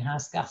in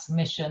greenhouse gas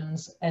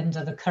emissions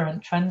under the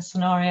current trend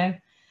scenario.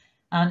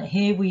 And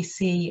here we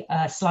see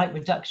slight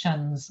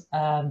reductions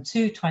to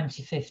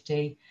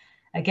 2050.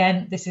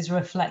 Again, this is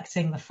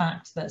reflecting the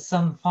fact that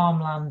some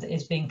farmland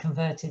is being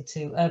converted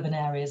to urban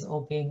areas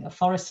or being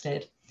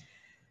afforested.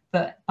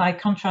 But by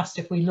contrast,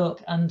 if we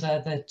look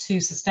under the 2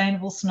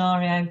 sustainable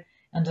scenario,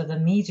 under the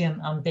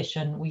medium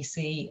ambition, we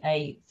see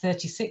a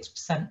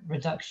 36%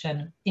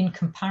 reduction in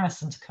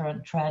comparison to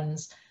current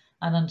trends.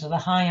 And under the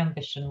high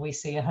ambition, we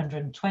see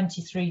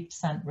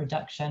 123%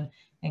 reduction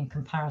in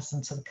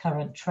comparison to the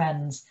current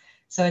trends.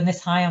 So in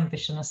this high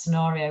ambition, a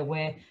scenario,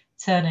 we're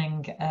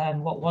turning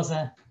what was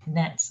a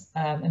net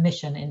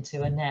emission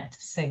into a net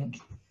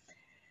sink.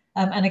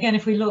 And again,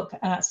 if we look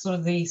at sort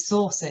of the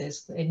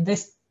sources, in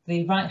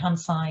the right-hand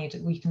side,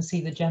 we can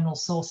see the general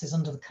sources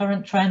under the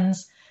current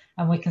trends,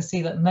 and we can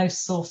see that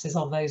most sources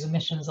of those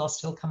emissions are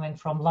still coming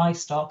from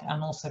livestock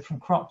and also from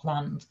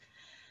cropland.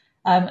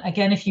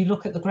 Again, if you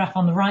look at the graph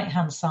on the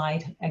right-hand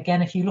side,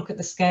 again, if you look at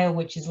the scale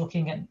which is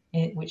looking at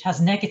it, which has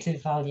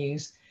negative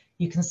values,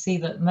 you can see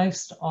that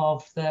most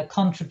of the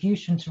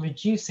contribution to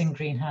reducing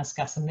greenhouse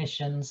gas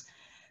emissions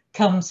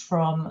comes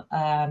from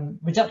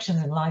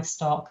reductions in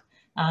livestock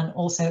and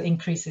also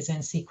increases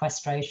in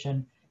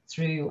sequestration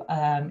through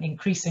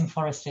increasing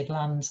forested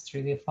lands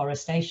through the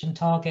afforestation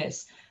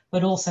targets,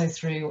 but also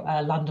through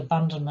land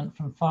abandonment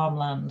from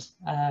farmland,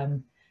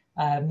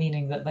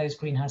 meaning that those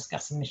greenhouse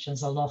gas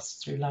emissions are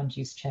lost through land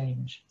use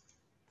change.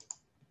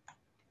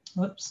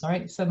 Whoops,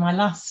 sorry. So my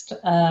last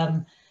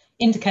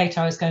indicator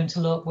I was going to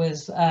look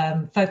was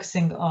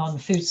focusing on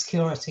food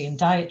security and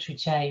dietary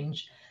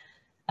change.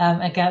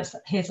 I guess,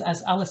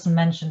 as Alison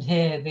mentioned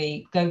here,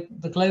 the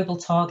global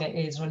target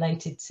is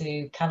related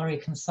to calorie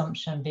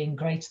consumption being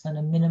greater than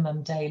a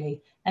minimum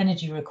daily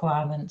energy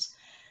requirement.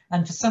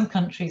 And for some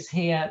countries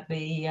here,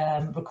 the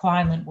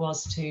requirement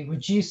was to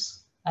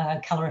reduce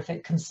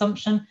calorific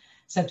consumption.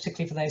 So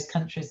particularly for those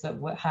countries that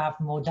have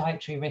more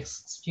dietary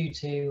risks due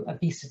to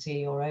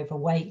obesity or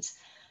overweight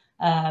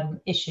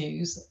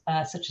issues,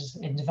 such as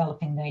in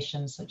developing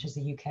nations, such as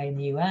the UK and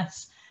the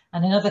US.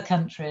 And in other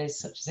countries,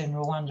 such as in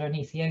Rwanda and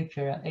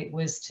Ethiopia, it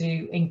was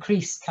to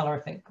increase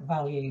calorific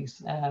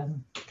values,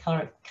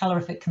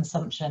 calorific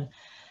consumption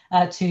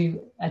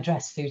to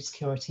address food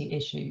security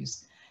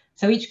issues.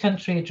 So each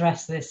country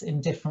addressed this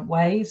in different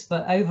ways,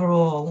 but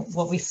overall,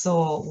 what we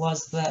saw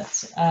was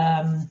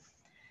that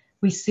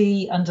we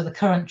see under the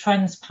current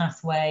trends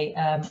pathway,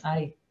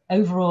 a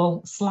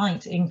overall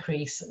slight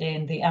increase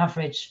in the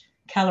average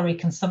calorie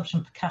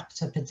consumption per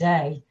capita per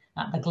day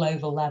at the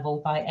global level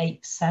by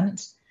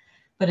 8%.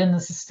 But in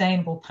the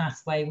sustainable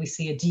pathway, we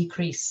see a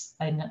decrease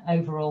in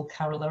overall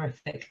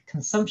calorific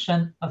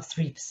consumption of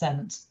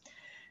 3%.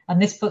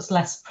 And this puts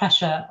less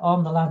pressure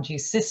on the land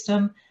use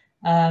system.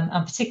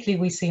 And particularly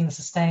we see in the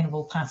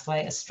sustainable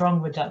pathway a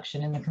strong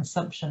reduction in the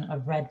consumption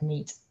of red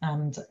meat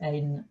and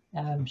in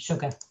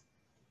sugar.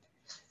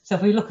 So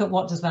if we look at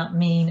what does that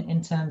mean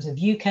in terms of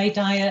UK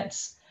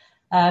diets,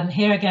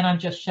 here again, I'm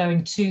just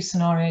showing 2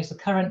 scenarios, the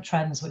current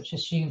trends, which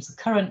assumes the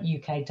current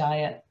UK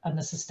diet, and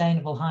the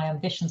sustainable high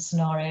ambition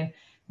scenario,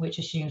 which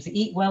assumes the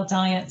Eat Well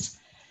diet.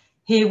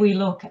 Here we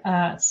look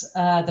at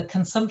the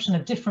consumption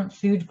of different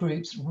food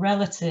groups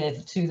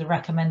relative to the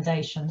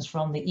recommendations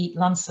from the Eat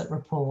Lancet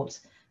report.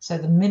 So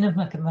the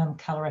minimum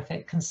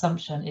calorific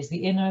consumption is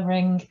the inner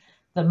ring,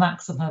 the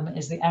maximum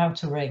is the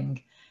outer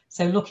ring.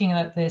 So looking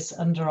at this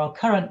under our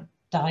current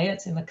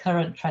diet, in the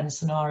current trend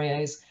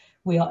scenarios,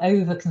 we are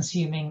over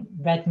consuming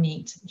red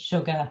meat,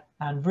 sugar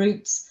and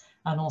roots,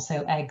 and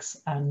also eggs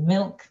and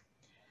milk.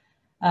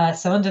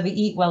 So under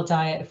the Eat Well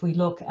diet, if we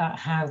look at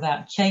how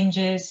that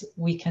changes,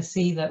 we can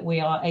see that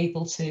we are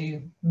able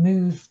to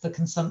move the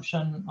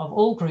consumption of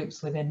all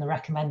groups within the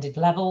recommended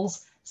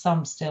levels,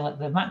 some still at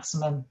the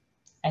maximum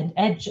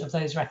edge of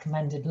those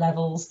recommended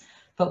levels,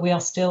 but we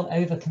are still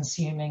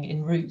over-consuming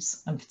in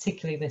roots, and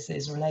particularly this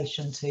is in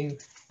relation to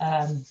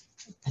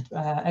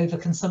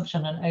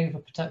overconsumption and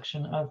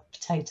overproduction of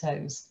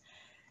potatoes.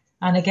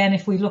 And again,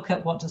 if we look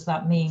at what does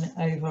that mean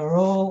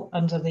overall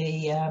under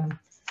the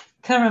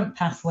current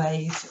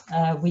pathways,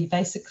 we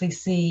basically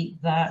see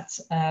that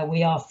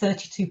we are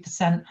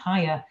 32%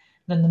 higher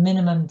than the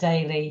minimum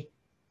daily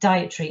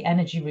dietary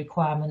energy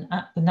requirement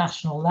at the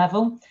national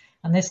level.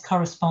 And this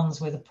corresponds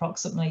with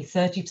approximately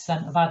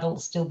 30% of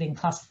adults still being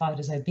classified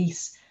as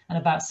obese and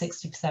about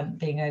 60%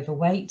 being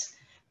overweight.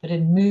 But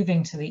in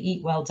moving to the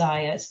Eat Well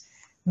diet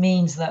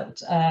means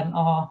that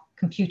our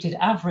computed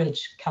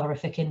average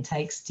calorific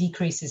intakes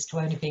decreases to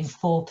only being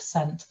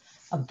 4%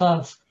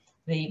 above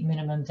the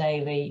minimum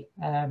daily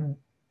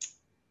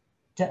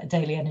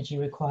daily energy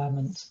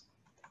requirement.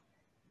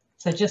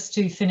 So just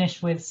to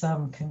finish with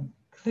some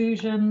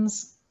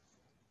conclusions.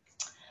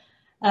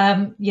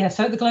 Yeah,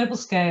 so at the global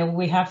scale,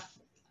 we have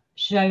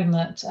shown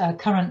that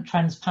current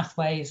trends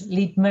pathways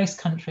lead most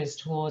countries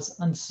towards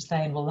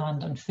unsustainable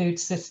land and food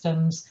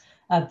systems,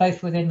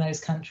 both within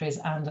those countries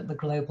and at the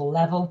global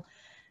level,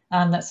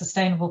 and that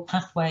sustainable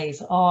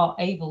pathways are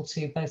able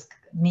to both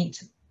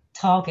meet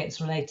targets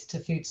related to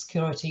food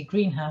security,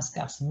 greenhouse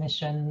gas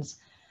emissions,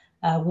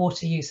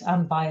 water use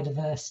and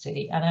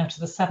biodiversity. And out of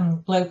the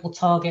 7 global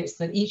targets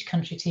that each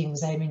country team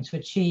was aiming to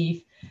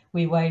achieve,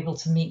 we were able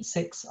to meet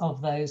 6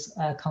 of those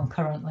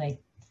concurrently.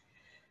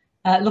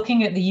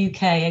 Looking at the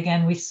UK,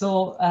 again, we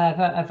saw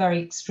a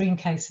very extreme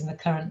case in the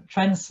current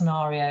trend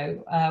scenario,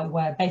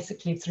 where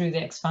basically through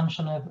the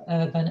expansion of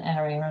urban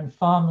area and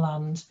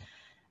farmland,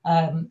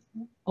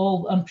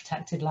 all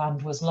unprotected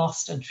land was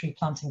lost and tree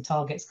planting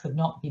targets could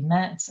not be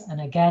met.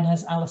 And again,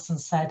 as Alison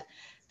said,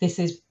 this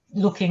is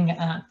looking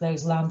at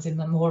those lands in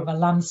the more of a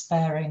land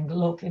sparing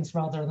look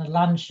rather than a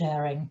land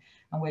sharing.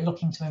 And we're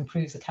looking to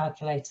improve the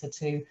calculator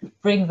to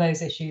bring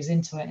those issues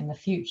into it in the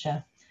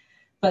future.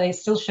 But it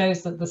still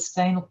shows that the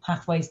sustainable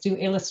pathways do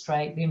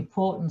illustrate the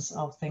importance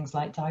of things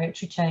like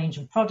dietary change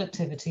and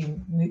productivity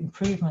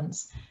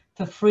improvements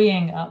for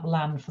freeing up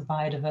land for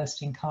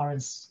biodiversity and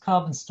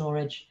carbon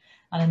storage,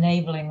 and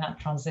enabling that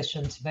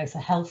transition to both a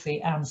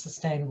healthy and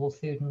sustainable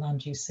food and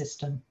land use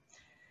system.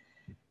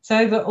 So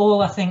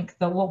overall, I think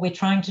that what we're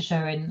trying to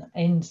show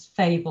in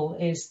FABLE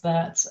is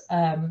that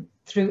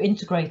through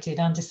integrated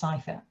and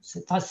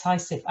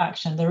decisive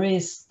action, there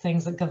is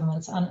things that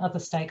governments and other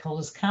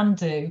stakeholders can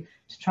do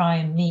to try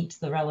and meet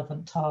the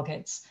relevant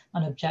targets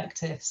and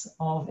objectives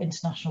of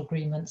international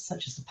agreements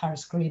such as the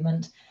Paris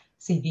Agreement,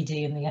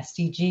 CBD and the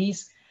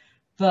SDGs.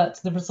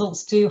 But the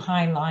results do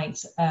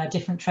highlight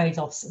different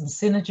trade-offs and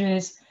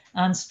synergies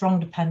and strong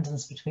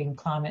dependence between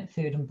climate,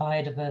 food and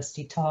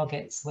biodiversity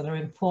targets that are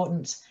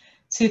important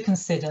to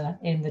consider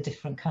in the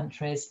different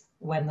countries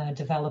when they're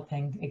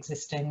developing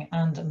existing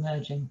and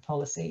emerging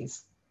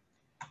policies.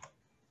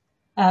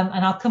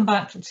 And I'll come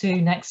back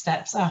to next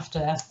steps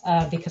after,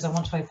 because I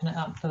want to open it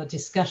up for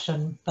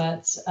discussion,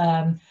 but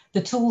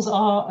the tools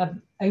are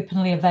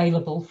openly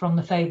available from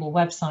the FABLE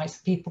website, so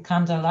people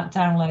can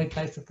download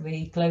both of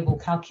the global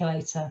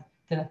calculator,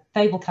 the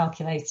FABLE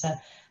calculator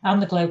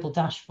and the global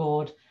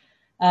dashboard.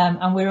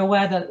 And we're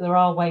aware that there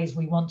are ways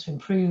we want to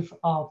improve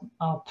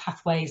our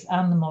pathways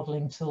and the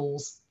modelling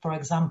tools, for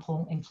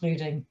example,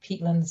 including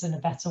peatlands in a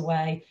better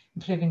way,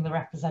 including the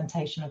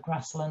representation of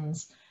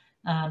grasslands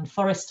and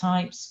forest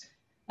types,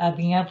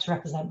 being able to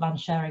represent land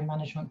sharing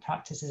management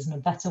practices in a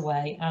better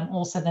way, and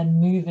also then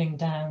moving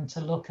down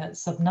to look at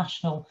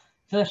subnational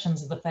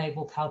versions of the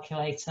FABLE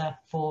calculator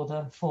for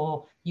the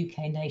 4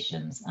 UK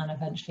nations, and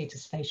eventually to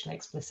spatially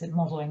explicit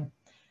modelling.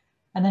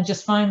 And then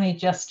just finally,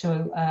 just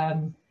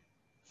to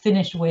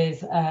finish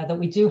with that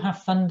we do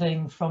have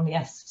funding from the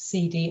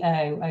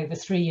FCDO over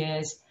 3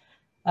 years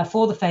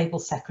for the FABLE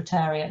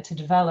Secretariat to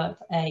develop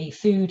a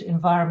food,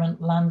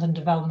 environment, land and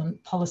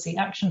development policy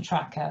action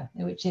tracker,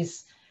 which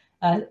is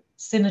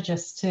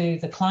synergist to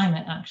the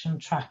climate action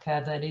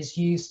tracker that is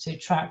used to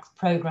track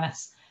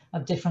progress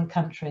of different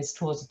countries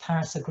towards the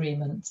Paris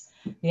Agreement.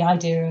 The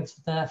idea of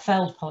the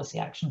FELD policy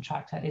action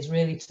tracker is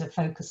really to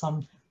focus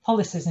on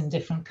policies in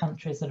different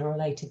countries that are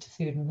related to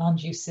food and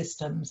land use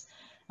systems.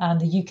 And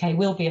the UK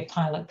will be a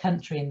pilot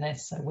country in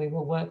this, so we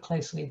will work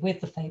closely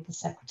with the FABLE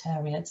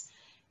Secretariat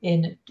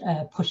in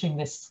pushing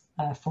this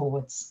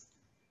forwards.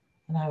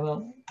 And I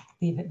will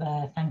leave it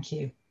there. Thank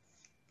you.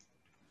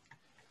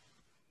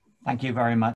 Thank you very much.